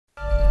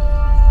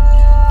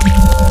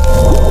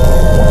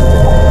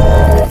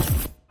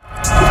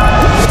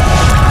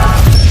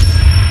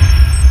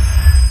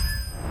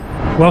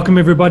Welcome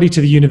everybody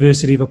to the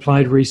University of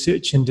Applied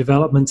Research and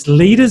Development's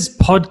Leaders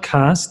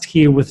Podcast,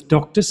 here with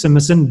Dr.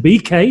 Simmerson,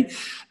 BK,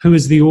 who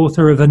is the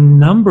author of a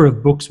number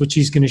of books which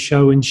he's going to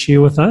show and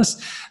share with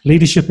us.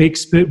 Leadership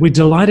expert, we're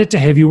delighted to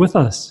have you with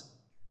us.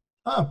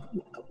 Oh,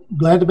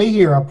 glad to be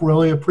here. I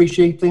really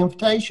appreciate the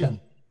invitation.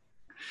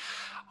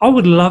 I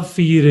would love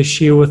for you to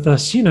share with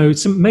us,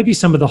 maybe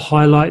some of the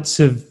highlights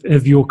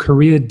of your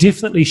career.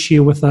 Definitely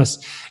share with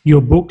us your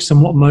books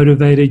and what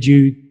motivated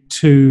you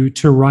to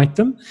write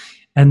them.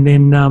 And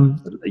then,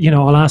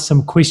 I'll ask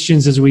some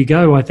questions as we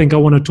go. I think I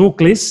want to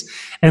talk less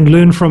and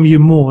learn from you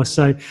more.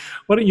 So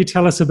why don't you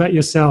tell us about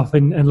yourself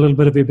and a little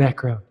bit of your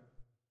background?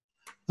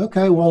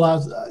 Okay, well,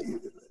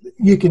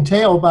 you can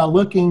tell by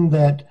looking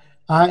that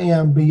I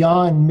am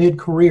beyond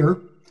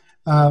mid-career.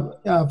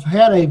 I've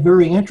had a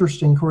very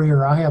interesting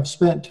career. I have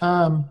spent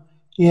time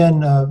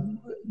in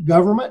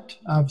government.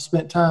 I've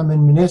spent time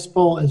in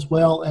municipal as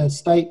well as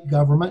state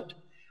government.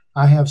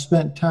 I have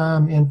spent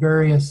time in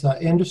various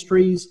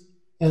industries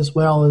as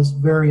well as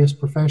various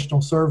professional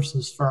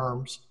services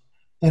firms.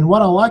 And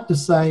what I like to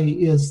say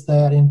is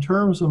that in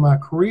terms of my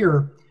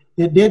career,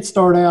 it did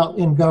start out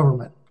in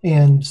government.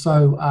 And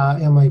so I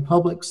am a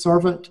public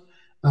servant.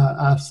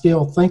 I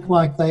still think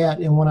like that.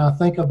 And when I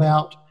think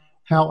about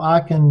how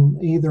I can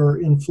either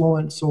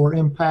influence or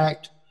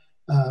impact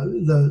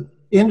the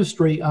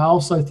industry, I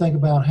also think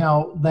about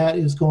how that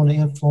is going to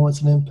influence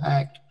and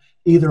impact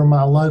either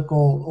my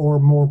local or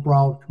more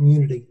broad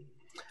community.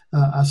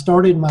 I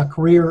started my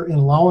career in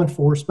law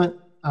enforcement.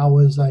 I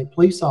was a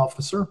police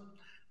officer.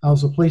 I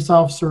was a police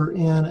officer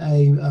in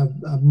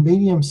a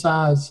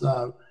medium-sized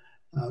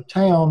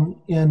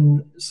town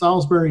in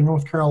Salisbury,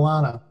 North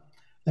Carolina.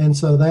 And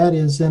so that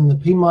is in the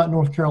Piedmont,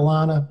 North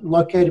Carolina,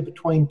 located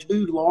between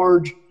two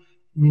large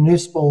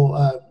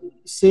municipal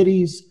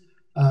cities.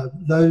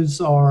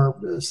 Those are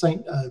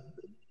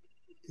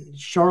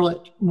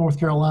Charlotte, North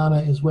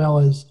Carolina, as well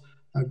as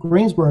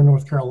Greensboro,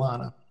 North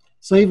Carolina.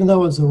 So even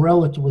though it was a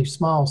relatively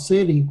small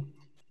city,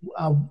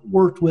 I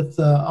worked with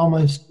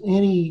almost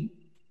any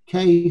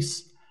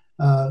case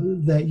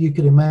that you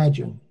could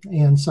imagine.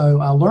 And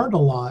so I learned a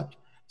lot,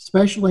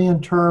 especially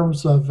in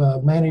terms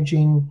of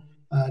managing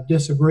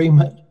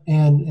disagreement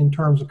and in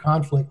terms of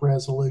conflict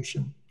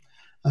resolution.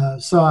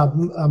 So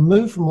I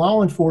moved from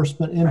law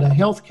enforcement into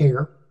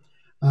healthcare,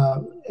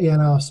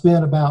 and I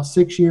spent about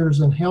 6 years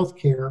in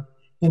healthcare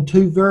in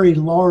two very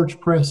large,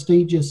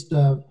 prestigious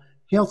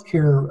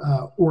healthcare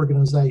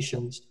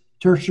organizations,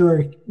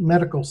 tertiary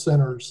medical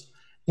centers.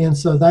 And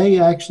so they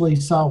actually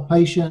saw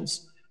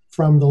patients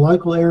from the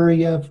local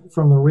area,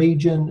 from the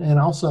region, and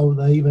also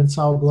they even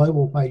saw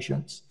global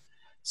patients.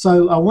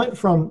 So I went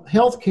from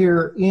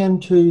healthcare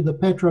into the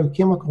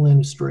petrochemical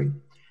industry.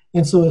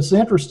 And so it's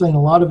interesting,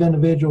 a lot of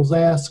individuals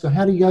ask,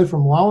 how do you go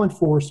from law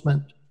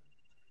enforcement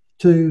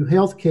to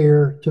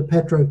healthcare to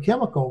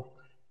petrochemical?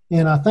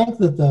 And I think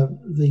that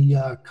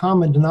the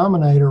common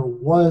denominator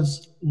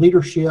was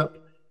leadership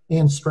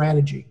and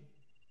strategy.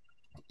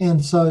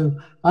 And so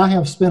I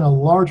have spent a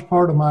large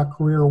part of my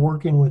career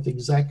working with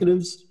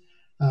executives,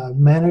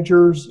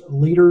 managers,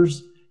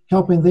 leaders,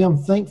 helping them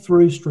think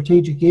through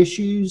strategic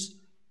issues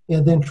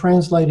and then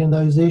translating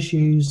those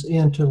issues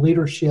into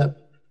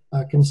leadership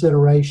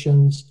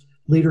considerations,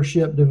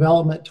 leadership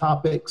development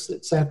topics,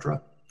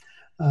 etc.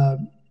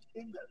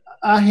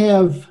 I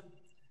have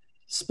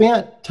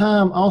spent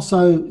time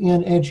also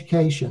in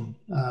education,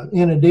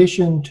 in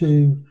addition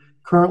to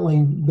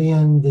currently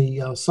being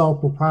the sole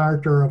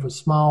proprietor of a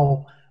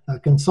small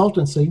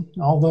consultancy,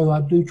 although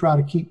I do try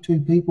to keep two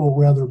people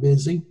rather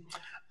busy.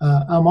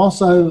 I'm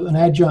also an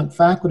adjunct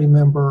faculty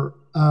member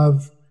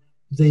of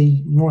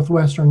the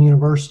Northwestern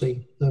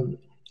University, the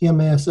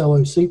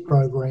MS-LOC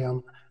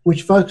program,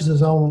 which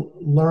focuses on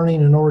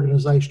learning and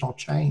organizational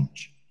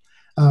change.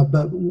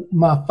 But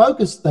my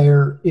focus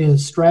there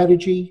is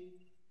strategy,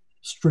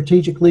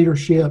 strategic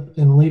leadership,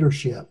 and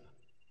leadership.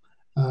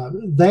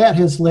 That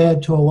has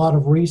led to a lot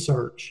of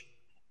research,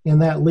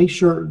 and that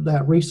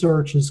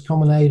research has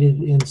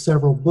culminated in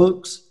several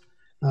books.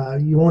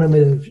 You wanted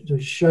me to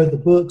show the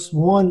books.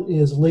 One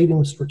is Leading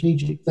with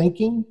Strategic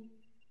Thinking.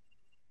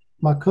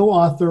 My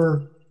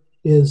co-author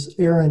is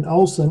Aaron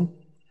Olson.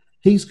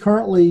 He's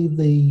currently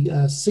the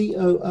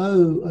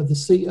COO of the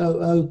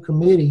COO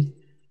committee.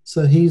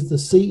 So he's the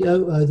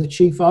COO, the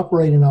Chief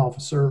Operating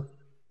Officer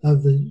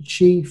of the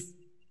Chief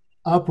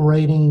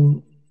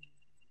Operating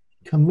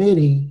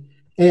Committee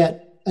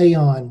at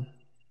Aon.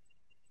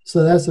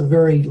 So that's a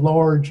very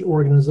large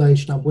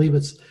organization. I believe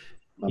it's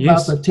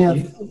about the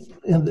 10th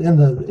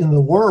in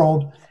the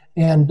world.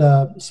 And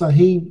so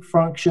he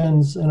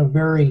functions in a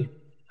very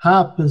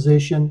high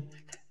position.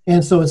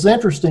 And so it's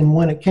interesting,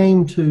 when it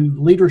came to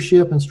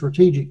leadership and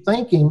strategic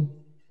thinking,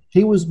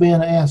 he was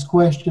being asked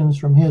questions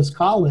from his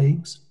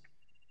colleagues,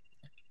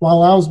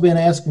 while I was being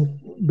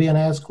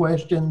asked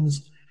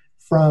questions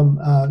from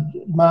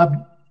my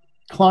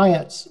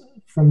clients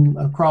from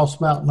across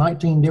about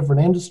 19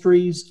 different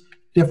industries,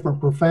 different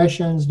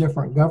professions,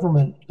 different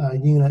government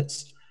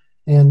units.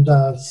 And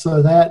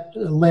so that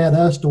led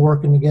us to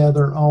working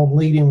together on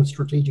leading with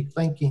strategic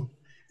thinking.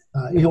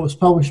 It was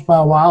published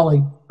by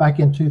Wiley back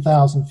in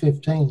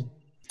 2015.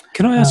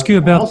 Can I ask you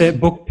about that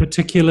book,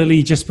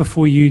 particularly just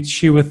before you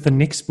share with the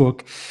next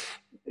book?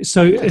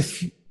 So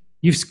if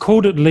you've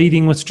called it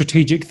Leading with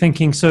Strategic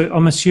Thinking, so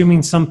I'm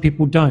assuming some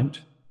people don't.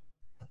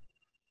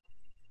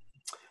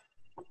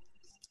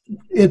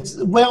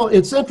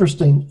 It's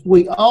interesting.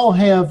 We all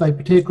have a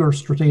particular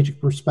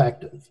strategic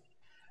perspective.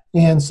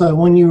 And so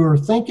when you are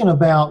thinking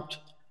about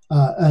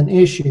an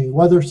issue,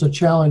 whether it's a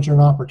challenge or an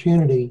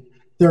opportunity,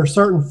 there are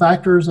certain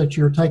factors that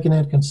you're taking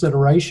into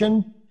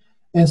consideration.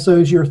 And so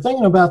as you're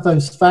thinking about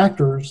those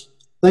factors,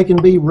 they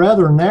can be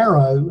rather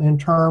narrow in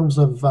terms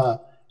of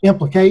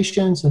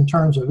implications, in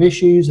terms of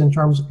issues, in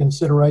terms of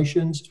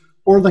considerations,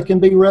 or they can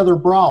be rather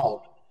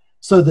broad.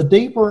 So the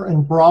deeper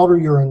and broader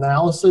your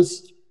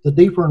analysis, the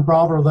deeper and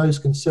broader those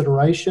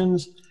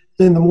considerations,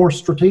 then the more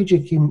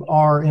strategic you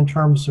are in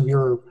terms of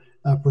your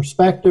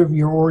perspective,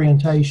 your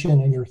orientation,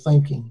 and your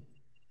thinking.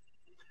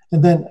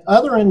 And then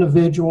other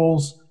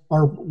individuals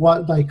are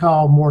what they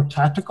call more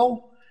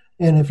tactical.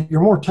 And if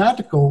you're more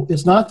tactical,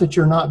 it's not that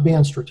you're not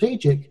being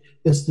strategic,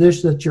 it's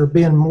just that you're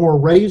being more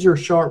razor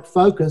sharp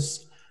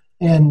focus,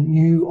 and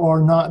you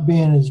are not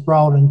being as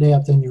broad in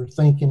depth in your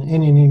thinking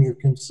and in your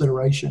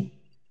consideration.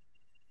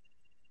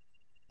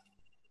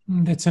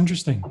 That's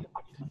interesting.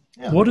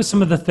 Yeah. What are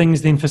some of the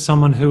things then for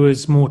someone who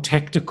is more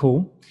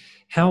tactical?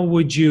 How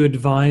would you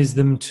advise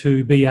them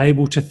to be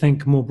able to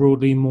think more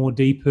broadly, more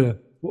deeper?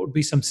 What would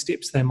be some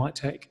steps they might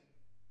take?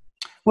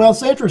 Well,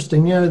 it's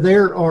interesting.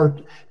 There are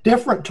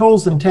different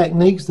tools and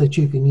techniques that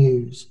you can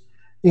use.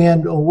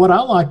 And what I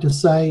like to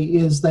say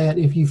is that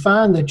if you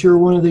find that you're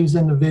one of these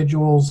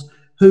individuals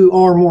who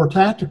are more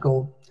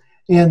tactical,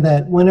 and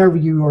that whenever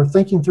you are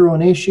thinking through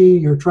an issue,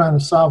 you're trying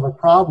to solve a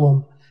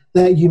problem,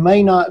 that you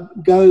may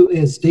not go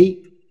as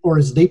deep or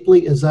as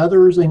deeply as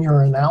others in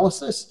your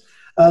analysis,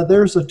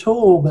 there's a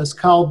tool that's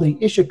called the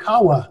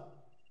Ishikawa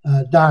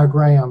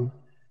diagram,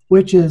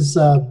 which is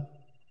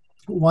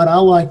what I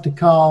like to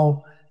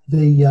call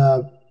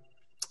the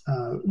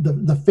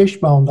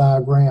fishbone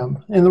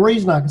diagram. And the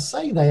reason I can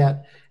say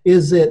that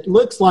is it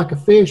looks like a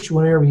fish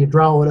whenever you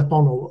draw it up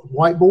on a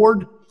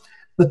whiteboard,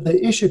 but the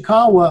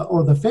Ishikawa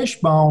or the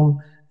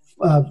fishbone,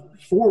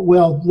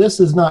 this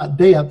is not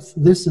depth,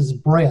 this is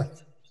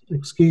breadth,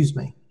 excuse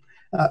me.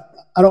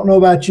 I don't know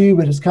about you,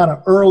 but it's kind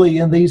of early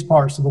in these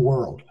parts of the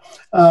world.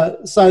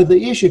 So the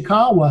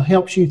Ishikawa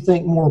helps you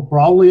think more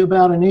broadly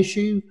about an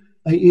issue,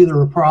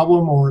 either a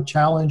problem or a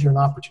challenge or an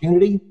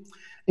opportunity.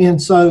 And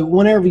so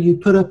whenever you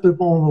put up on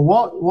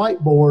the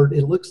whiteboard,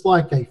 it looks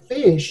like a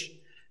fish,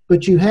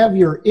 but you have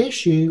your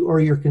issue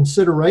or your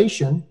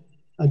consideration.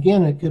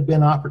 Again, it could be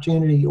an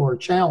opportunity or a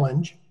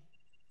challenge.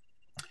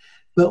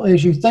 But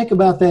as you think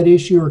about that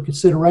issue or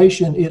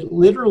consideration, it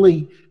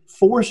literally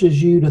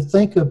forces you to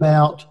think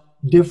about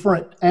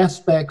different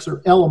aspects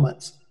or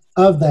elements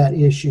of that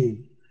issue.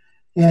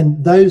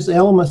 And those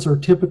elements are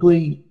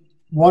typically,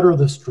 what are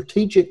the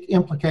strategic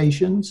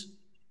implications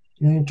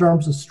in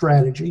terms of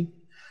strategy?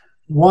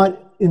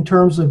 What in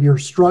terms of your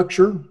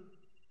structure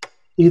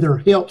either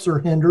helps or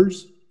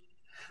hinders?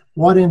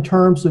 What in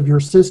terms of your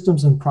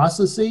systems and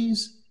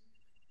processes,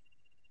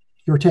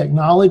 your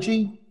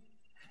technology,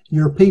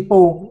 your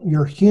people,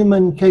 your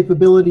human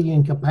capability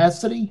and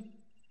capacity,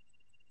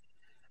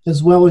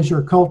 as well as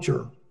your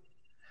culture.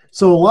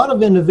 So a lot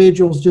of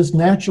individuals just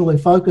naturally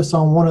focus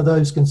on one of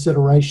those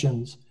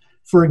considerations.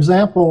 For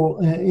example,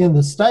 in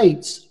the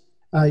States,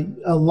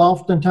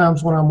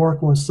 oftentimes when I'm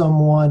working with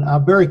someone, I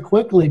very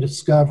quickly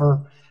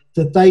discover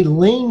that they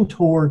lean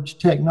towards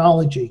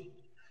technology.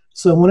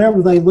 So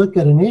whenever they look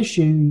at an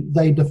issue,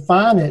 they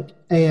define it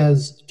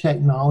as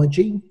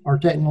technology or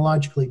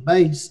technologically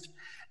based.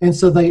 And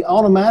so they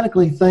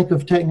automatically think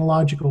of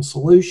technological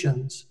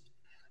solutions.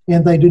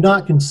 And they do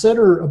not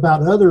consider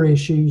about other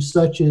issues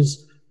such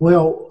as,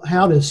 well,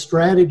 how does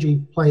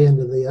strategy play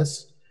into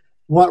this?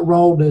 What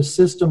role does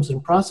systems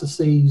and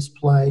processes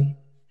play?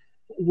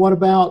 What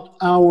about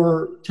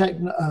our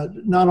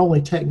not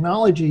only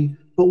technology,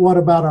 but what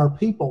about our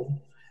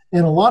people?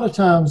 And a lot of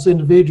times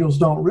individuals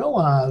don't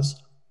realize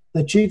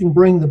that you can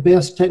bring the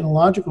best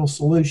technological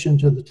solution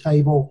to the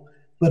table,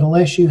 but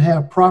unless you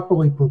have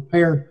properly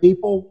prepared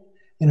people,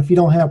 and if you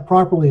don't have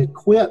properly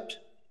equipped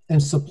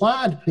and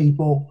supplied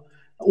people,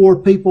 or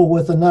people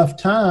with enough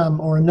time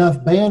or enough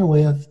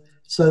bandwidth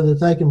so that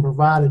they can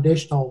provide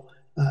additional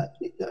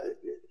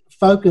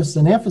focus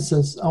and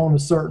emphasis on a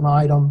certain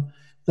item,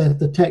 that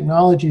the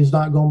technology is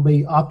not going to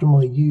be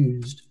optimally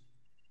used.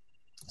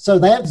 So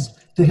that's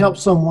to help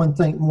someone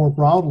think more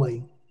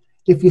broadly.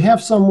 If you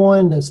have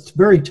someone that's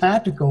very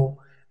tactical,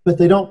 but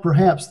they don't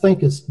perhaps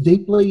think as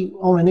deeply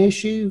on an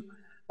issue,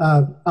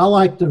 I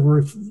like to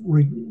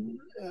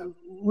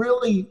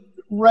really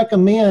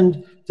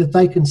recommend that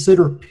they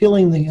consider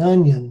peeling the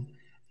onion.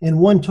 And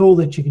one tool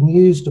that you can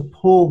use to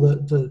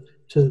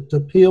to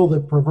peel the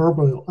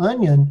proverbial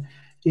onion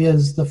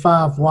is the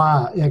 5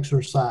 why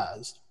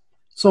exercise.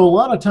 So a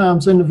lot of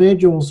times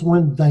individuals,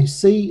 when they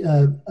see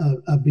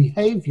a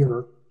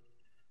behavior,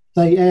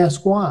 they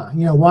ask why.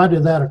 You know, why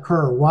did that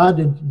occur? Why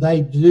did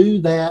they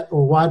do that,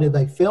 or why did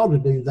they fail to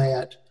do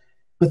that?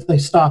 But they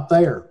stop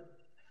there.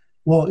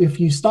 Well, if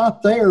you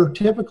stop there,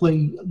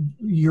 typically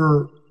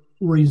your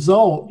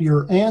result,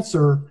 your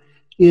answer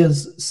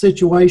is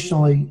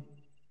situationally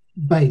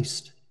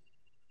based.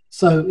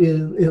 So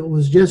it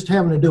was just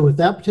having to do with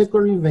that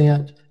particular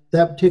event,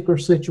 that particular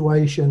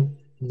situation,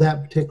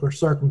 that particular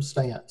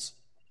circumstance.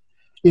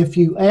 If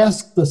you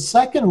ask the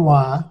second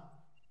why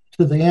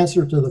to the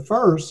answer to the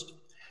first,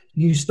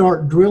 you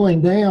start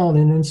drilling down,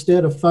 and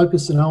instead of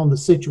focusing on the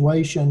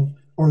situation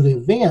or the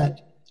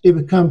event, it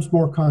becomes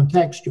more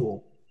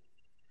contextual.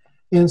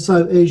 And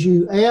so as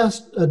you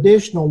ask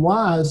additional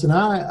whys, and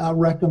I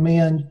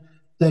recommend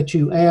that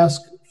you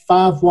ask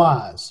 5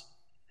 whys,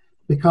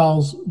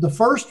 because the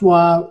first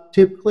why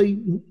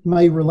typically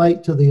may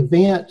relate to the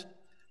event.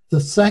 The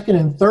second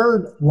and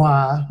third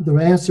why, the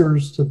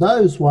answers to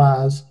those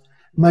whys,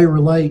 may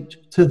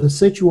relate to the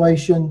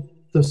situation,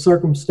 the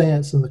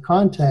circumstance, and the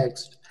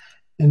context.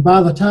 And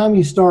by the time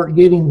you start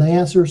getting the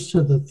answers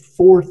to the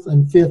fourth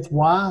and fifth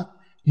why,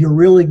 you're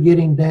really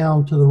getting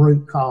down to the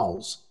root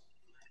cause.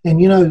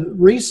 And, you know,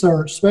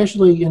 research,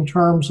 especially in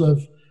terms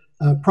of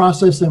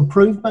process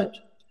improvement,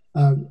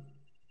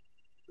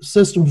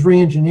 systems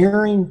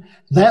reengineering,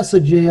 that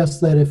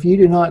suggests that if you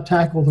do not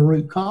tackle the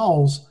root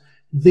cause,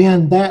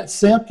 then that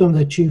symptom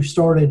that you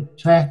started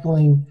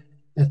tackling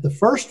at the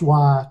first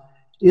why,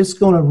 it's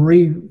going to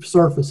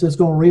resurface, it's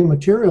going to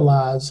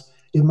rematerialize.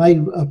 It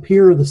may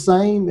appear the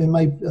same, it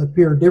may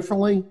appear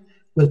differently,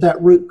 but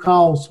that root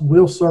cause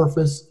will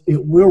surface,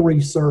 it will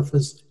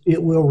resurface,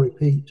 it will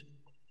repeat.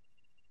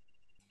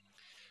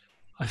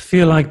 I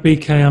feel like,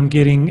 BK, I'm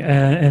getting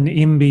an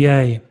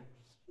MBA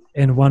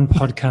in one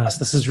podcast.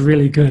 This is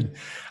really good.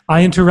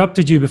 I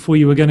interrupted you before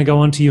you were going to go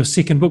on to your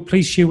second book.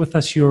 Please share with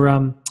us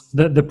your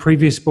the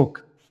previous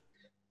book,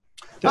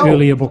 the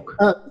earlier book.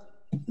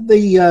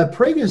 The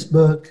previous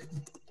book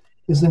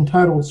is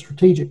entitled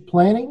Strategic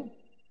Planning,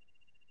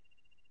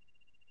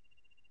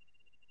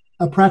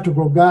 A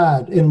Practical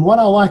Guide. And what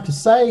I like to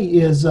say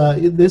is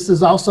this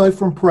is also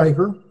from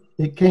Prager.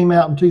 It came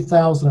out in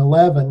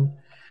 2011.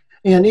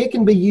 And it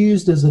can be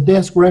used as a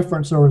desk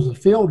reference or as a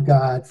field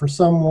guide for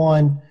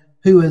someone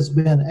who has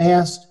been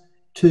asked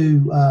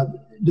to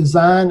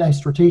design a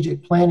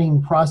strategic planning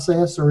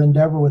process or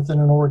endeavor within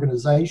an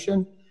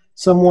organization,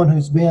 someone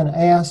who's been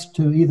asked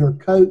to either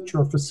coach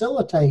or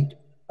facilitate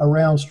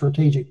around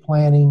strategic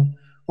planning,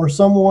 or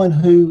someone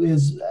who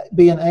is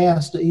being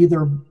asked to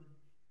either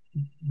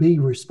be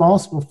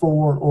responsible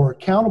for or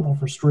accountable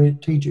for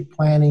strategic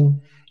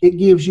planning. It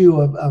gives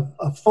you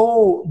a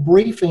full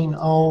briefing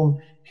on,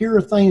 here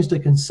are things to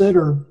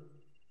consider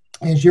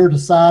as you're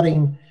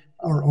deciding,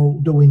 or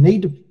do we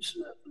need to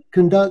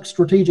conduct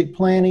strategic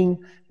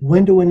planning?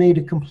 When do we need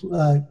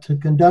to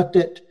conduct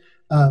it?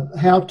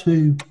 How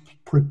to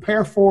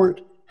prepare for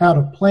it, how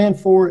to plan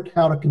for it,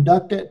 how to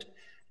conduct it.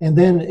 And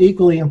then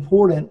equally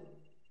important,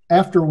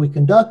 after we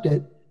conduct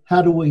it,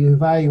 how do we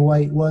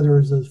evaluate whether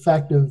it's as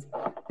effective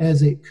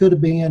as it could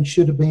have been,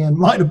 should have been,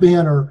 might have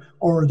been,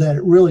 or that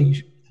it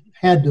really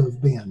had to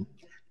have been.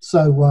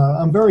 So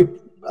I'm very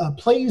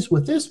pleased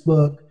with this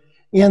book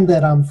in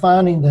that I'm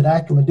finding that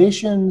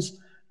academicians,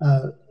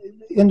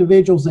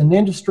 individuals in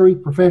industry,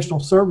 professional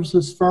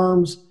services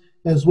firms,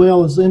 as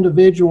well as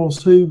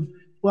individuals who,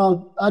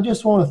 well, I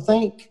just want to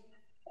think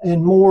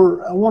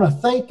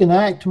and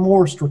act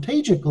more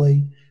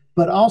strategically,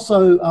 but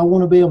also I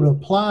want to be able to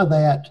apply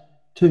that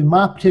to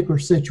my particular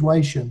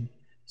situation.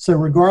 So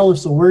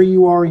regardless of where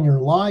you are in your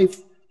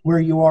life, where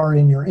you are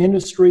in your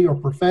industry or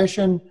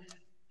profession,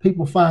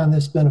 people find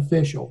this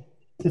beneficial.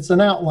 It's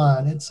an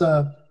outline. It's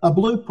a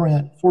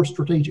blueprint for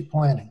strategic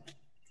planning.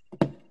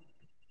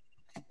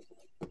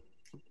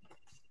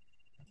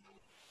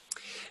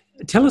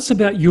 Tell us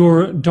about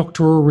your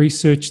doctoral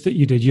research that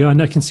you did.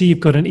 I can see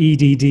you've got an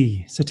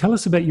EDD. So tell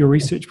us about your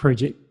research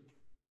project.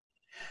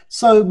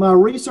 So my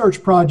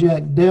research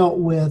project dealt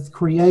with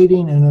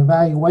creating an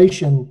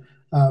evaluation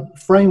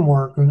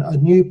framework, a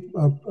new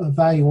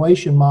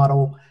evaluation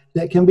model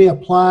that can be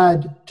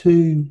applied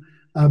to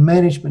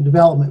management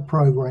development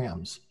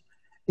programs.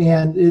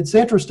 And it's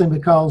interesting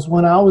because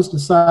when I was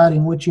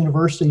deciding which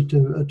university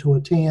to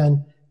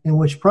attend and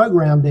which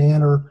program to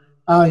enter,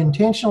 I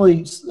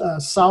intentionally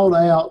sought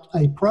out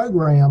a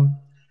program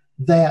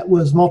that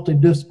was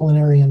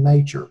multidisciplinary in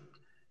nature.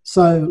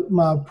 So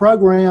my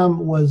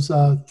program was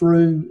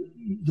through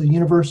the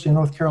University of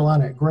North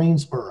Carolina at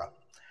Greensboro,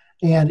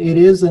 and it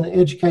is an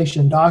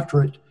education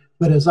doctorate.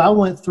 But as I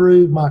went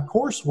through my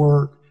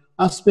coursework,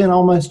 I spent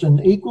almost an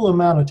equal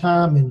amount of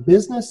time in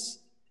business,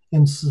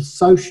 in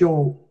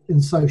sociology,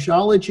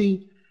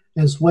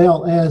 as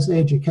well as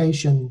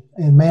education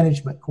and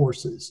management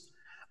courses.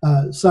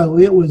 So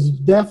it was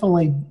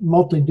definitely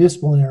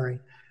multidisciplinary.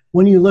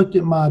 When you looked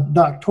at my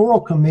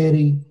doctoral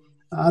committee,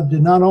 I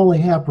did not only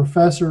have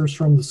professors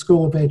from the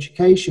School of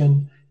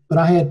Education, but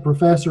I had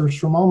professors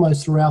from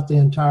almost throughout the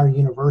entire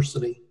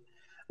university.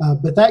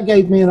 But that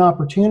gave me an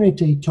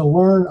opportunity to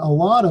learn a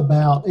lot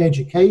about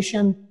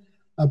education,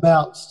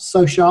 about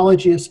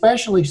sociology,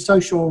 especially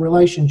social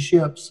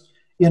relationships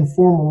in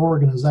formal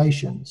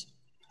organizations.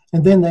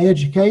 And then the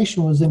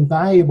education was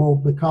invaluable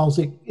because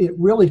it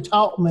really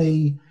taught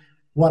me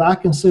what I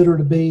consider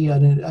to be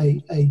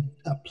a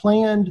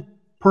planned,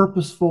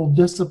 purposeful,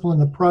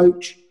 disciplined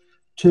approach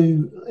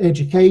to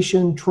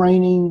education,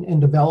 training,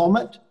 and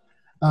development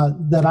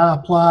that I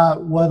apply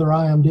whether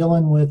I am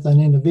dealing with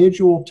an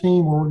individual,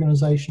 team, or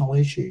organizational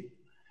issue.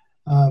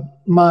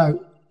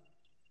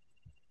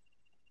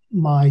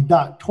 My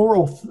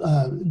doctoral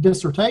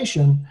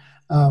dissertation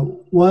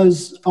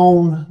was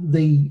on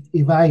the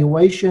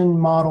evaluation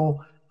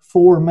model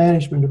for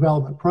management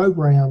development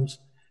programs,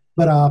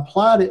 but I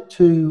applied it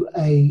to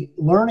a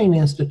learning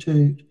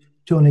institute,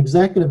 to an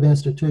executive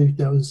institute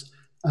that was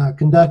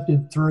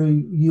conducted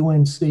through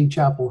UNC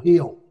Chapel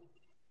Hill.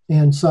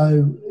 And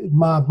so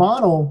my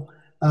model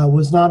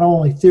was not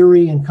only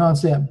theory and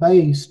concept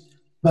based,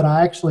 but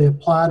I actually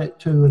applied it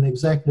to an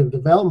executive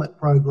development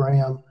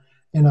program,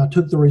 and I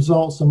took the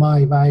results of my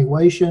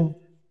evaluation,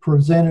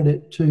 presented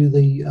it to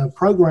the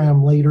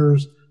program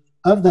leaders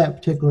of that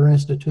particular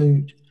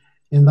institute,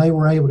 and they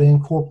were able to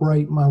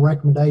incorporate my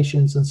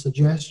recommendations and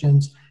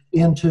suggestions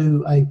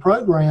into a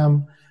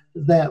program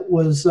that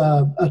was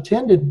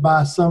attended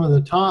by some of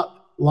the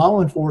top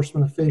law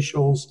enforcement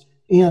officials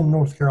in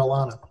North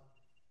Carolina.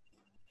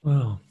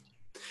 Wow.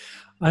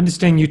 I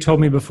understand you told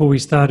me before we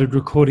started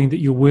recording that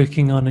you're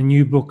working on a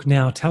new book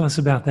now. Tell us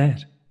about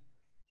that.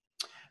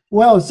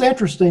 Well, it's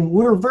interesting.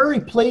 We're very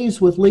pleased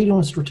with Leading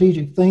with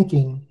Strategic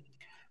Thinking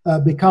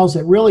because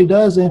it really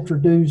does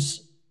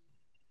introduce,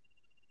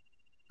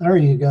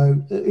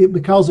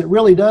 because it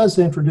really does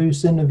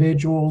introduce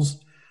individuals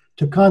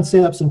to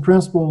concepts and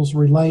principles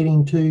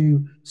relating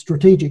to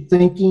strategic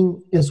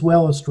thinking as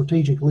well as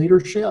strategic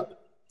leadership.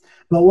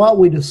 But what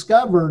we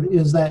discovered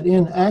is that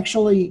in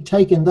actually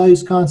taking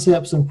those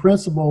concepts and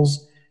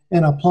principles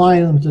and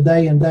applying them to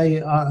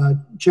day-to-day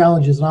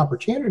challenges and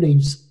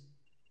opportunities,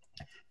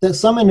 that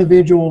some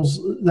individuals,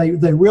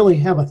 they really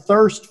have a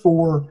thirst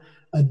for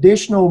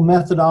additional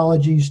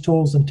methodologies,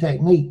 tools, and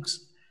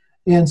techniques.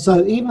 And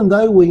so even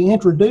though we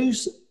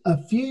introduce a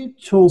few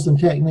tools and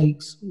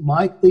techniques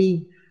like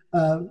the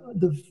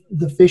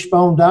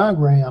fishbone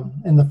diagram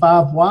and the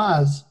 5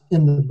 whys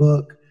in the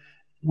book,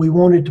 we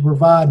wanted to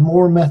provide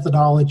more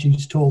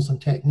methodologies, tools,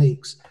 and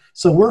techniques.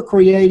 So we're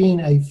creating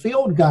a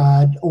field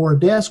guide or a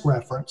desk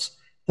reference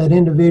that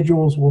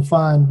individuals will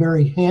find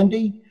very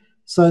handy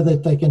so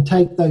that they can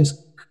take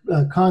those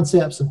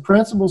concepts and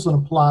principles and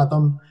apply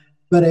them.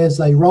 But as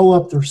they roll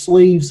up their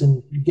sleeves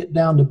and get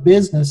down to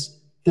business,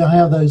 they'll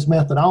have those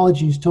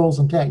methodologies, tools,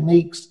 and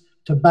techniques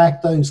to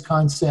back those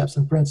concepts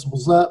and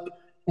principles up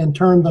and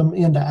turn them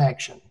into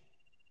action.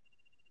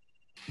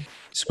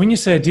 So when you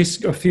say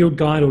a field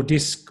guide or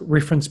desk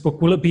reference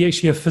book, will it be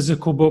actually a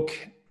physical book?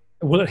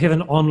 Will it have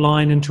an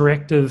online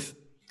interactive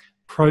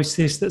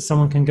process that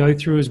someone can go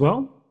through as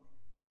well?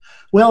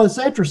 Well, it's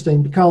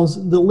interesting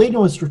because the Leading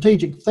with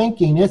Strategic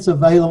Thinking, it's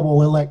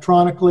available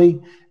electronically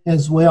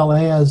as well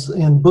as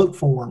in book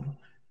form.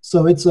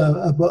 So it's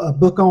a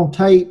book on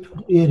tape.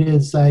 It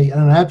is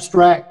an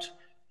abstract,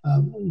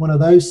 one of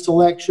those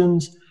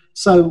selections.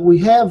 So we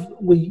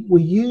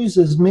use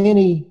as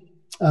many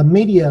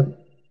media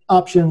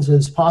options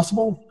as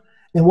possible.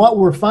 And what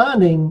we're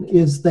finding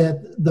is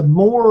that the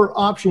more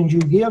options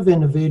you give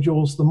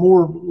individuals, the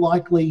more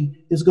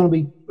likely it's going to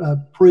be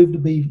proved to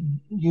be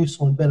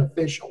useful and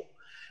beneficial.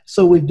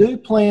 So we do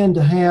plan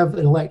to have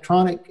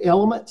electronic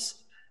elements.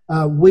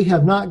 We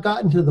have not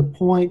gotten to the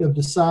point of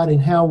deciding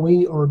how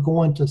we are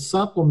going to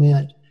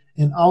supplement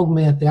and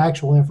augment the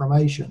actual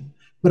information.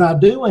 But I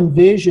do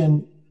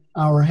envision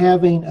our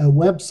having a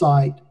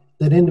website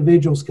that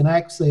individuals can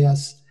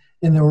access,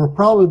 and there will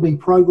probably be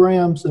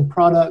programs and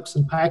products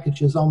and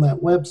packages on that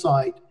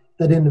website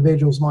that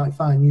individuals might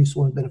find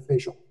useful and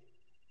beneficial.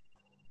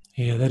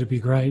 Yeah, that'd be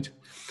great.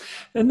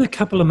 In the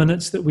couple of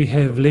minutes that we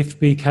have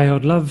left, BK,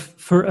 I'd love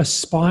for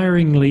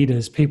aspiring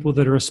leaders, people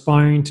that are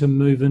aspiring to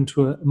move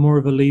into more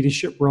of a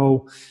leadership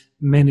role,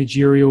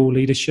 managerial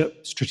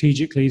leadership,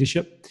 strategic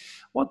leadership.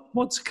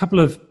 What's a couple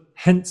of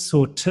hints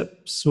or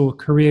tips or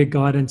career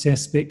guidance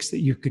aspects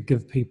that you could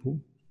give people?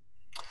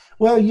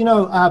 Well,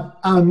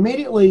 I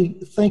immediately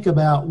think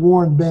about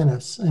Warren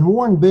Bennis. And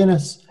Warren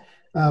Bennis,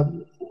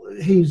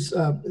 he's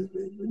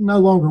no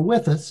longer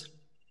with us,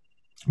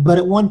 but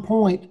at one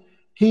point,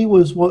 he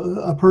was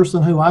a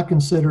person who I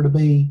consider to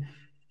be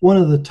one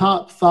of the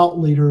top thought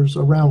leaders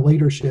around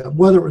leadership,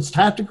 whether it was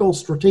tactical,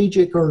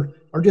 strategic, or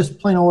just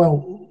plain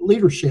old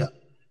leadership.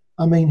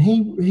 I mean,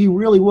 he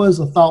really was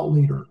a thought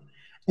leader.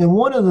 And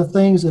one of the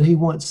things that he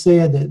once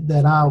said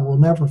that I will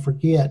never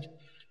forget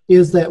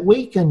is that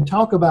we can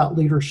talk about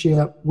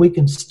leadership, we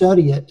can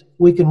study it,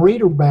 we can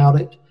read about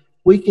it,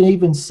 we can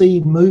even see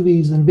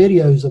movies and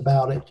videos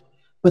about it.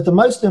 But the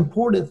most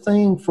important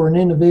thing for an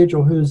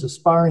individual who is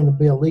aspiring to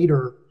be a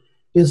leader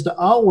is to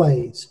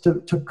always,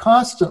 to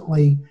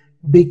constantly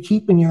be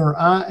keeping your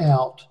eye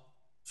out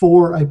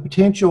for a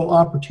potential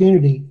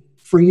opportunity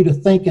for you to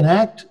think and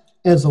act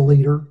as a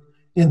leader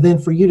and then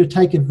for you to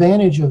take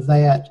advantage of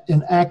that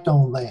and act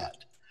on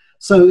that.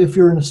 So if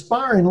you're an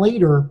aspiring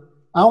leader,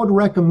 I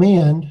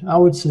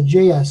would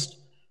suggest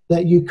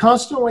that you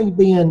constantly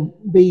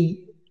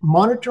be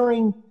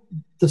monitoring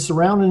the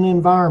surrounding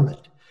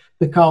environment,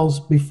 because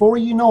before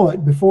you know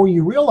it, before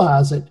you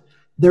realize it,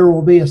 there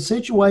will be a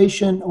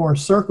situation or a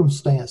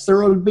circumstance, there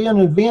will be an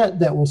event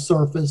that will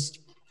surface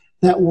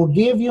that will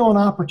give you an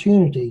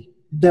opportunity,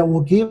 that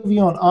will give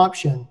you an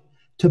option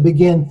to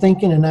begin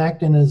thinking and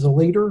acting as a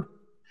leader.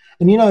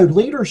 And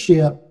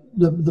leadership,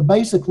 the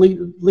basic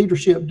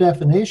leadership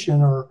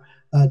definition or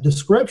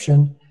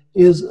description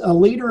is a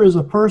leader is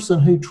a person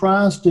who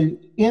tries to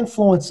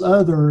influence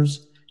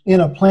others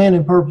in a planned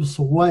and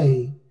purposeful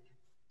way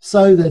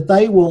so that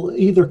they will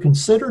either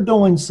consider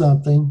doing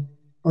something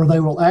or they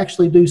will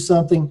actually do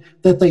something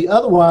that they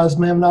otherwise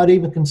may have not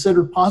even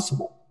considered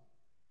possible.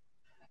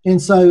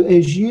 And so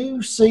as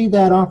you see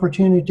that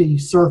opportunity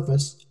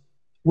surface,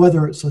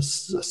 whether it's a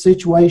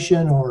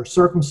situation or a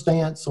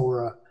circumstance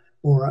or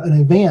an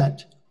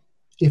event,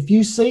 if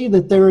you see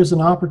that there is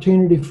an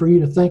opportunity for you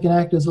to think and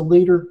act as a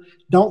leader,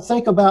 don't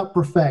think about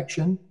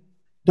perfection.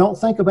 Don't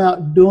think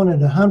about doing it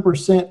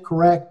 100%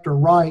 correct or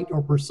right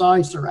or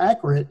precise or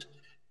accurate.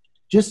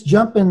 Just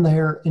jump in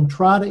there and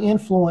try to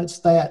influence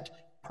that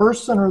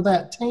person or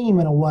that team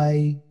in a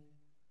way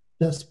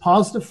that's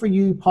positive for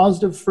you,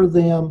 positive for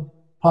them,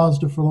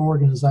 positive for the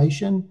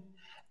organization.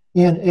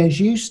 And as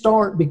you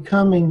start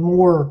becoming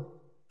more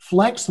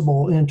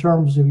flexible in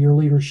terms of your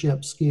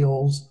leadership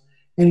skills,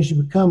 and as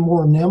you become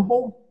more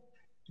nimble,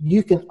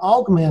 you can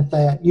augment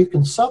that, you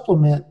can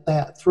supplement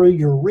that through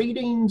your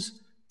readings,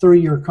 through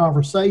your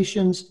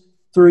conversations,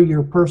 through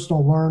your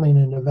personal learning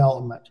and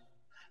development.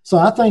 So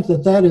I think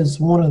that is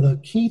one of the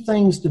key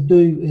things to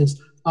do,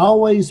 is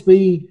always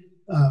be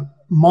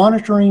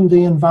monitoring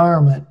the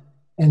environment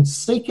and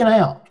seeking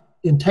out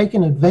and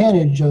taking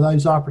advantage of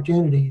those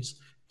opportunities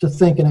to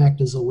think and act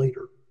as a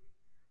leader.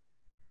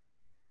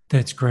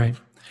 That's great.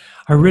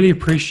 I really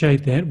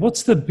appreciate that.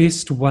 What's the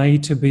best way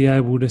to be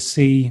able to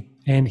see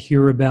and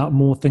hear about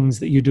more things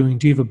that you're doing?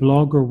 Do you have a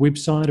blog or a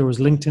website, or is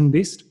LinkedIn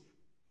best?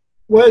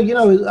 Well,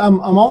 I'm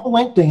on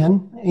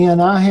LinkedIn,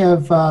 and I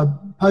have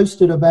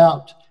posted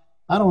about,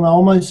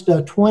 almost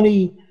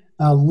 20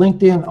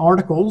 LinkedIn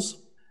articles.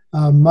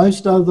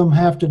 Most of them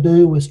have to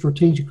do with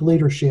strategic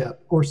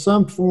leadership or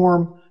some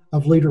form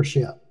of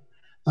leadership.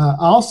 I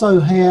also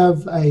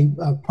have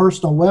a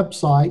personal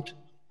website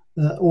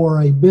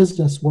or a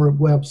business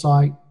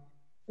website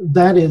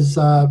that is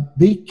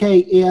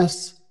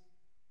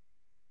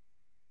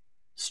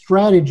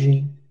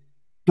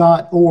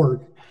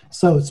bksstrategy.org.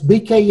 So it's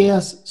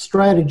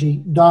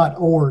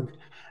bksstrategy.org.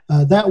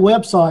 That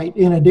website,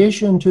 in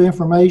addition to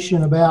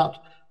information about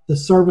the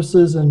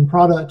services and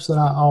products that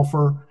I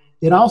offer,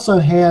 it also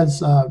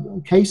has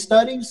case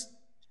studies.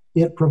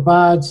 It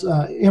provides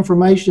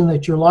information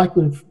that you're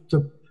likely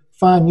to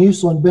find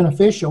useful and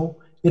beneficial.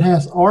 It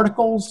has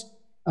articles.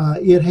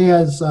 It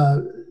has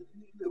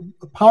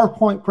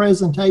PowerPoint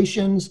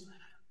presentations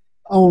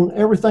on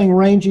everything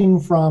ranging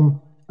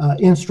from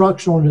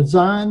instructional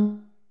design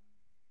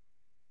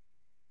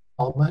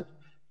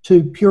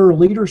to pure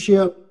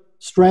leadership,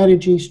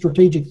 strategy,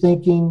 strategic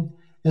thinking,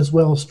 as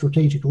well as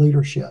strategic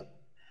leadership.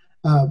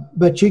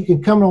 But you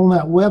can come on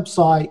that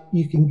website,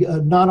 you can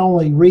not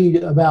only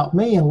read about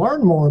me and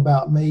learn more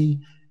about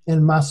me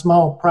and my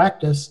small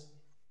practice,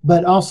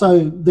 but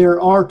also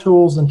there are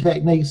tools and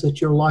techniques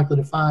that you're likely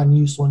to find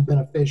useful and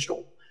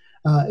beneficial.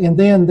 And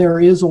then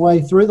there is a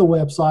way through the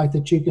website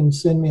that you can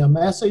send me a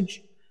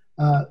message.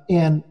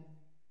 And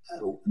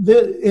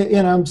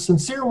I'm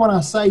sincere when I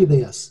say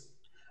this.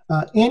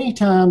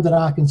 Anytime that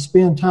I can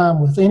spend time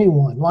with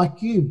anyone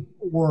like you,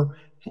 or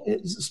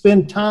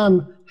spend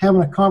time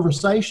having a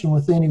conversation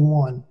with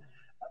anyone,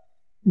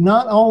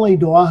 not only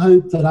do I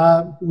hope that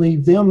I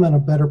leave them in a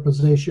better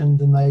position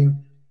than they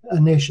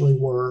initially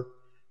were,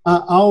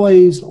 I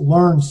always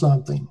learn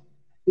something.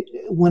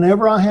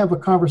 Whenever I have a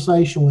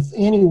conversation with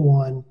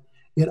anyone,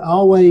 it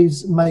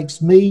always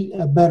makes me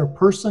a better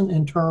person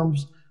in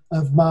terms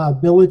of my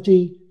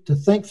ability to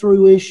think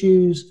through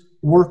issues,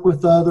 work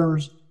with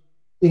others.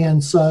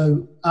 And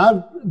so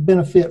I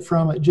benefit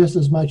from it just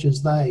as much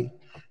as they.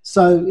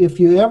 So if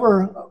you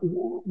ever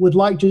would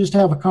like to just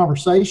have a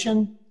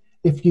conversation,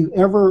 if you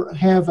ever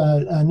have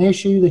an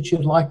issue that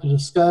you'd like to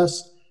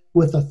discuss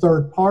with a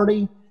third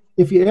party,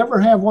 if you ever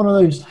have one of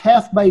those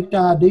half-baked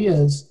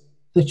ideas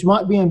that you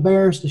might be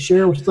embarrassed to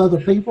share with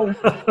other people,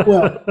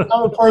 well,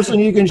 I'm a person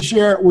you can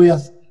share it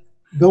with.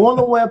 Go on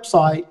the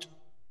website,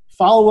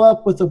 follow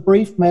up with a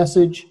brief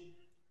message,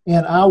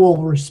 and I will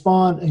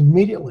respond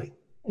immediately.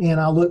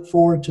 And I look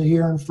forward to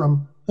hearing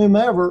from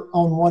whomever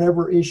on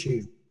whatever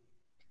issue.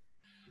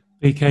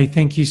 BK,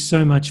 thank you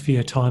so much for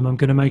your time. I'm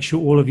going to make sure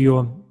all of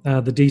your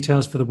the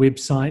details for the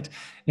website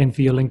and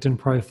for your LinkedIn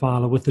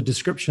profile are with the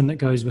description that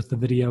goes with the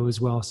video as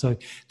well. So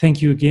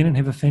thank you again and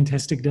have a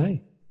fantastic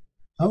day.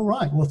 All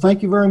right. Well,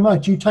 thank you very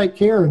much. You take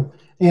care.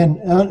 And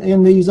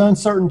in these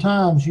uncertain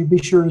times, you be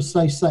sure to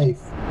stay safe.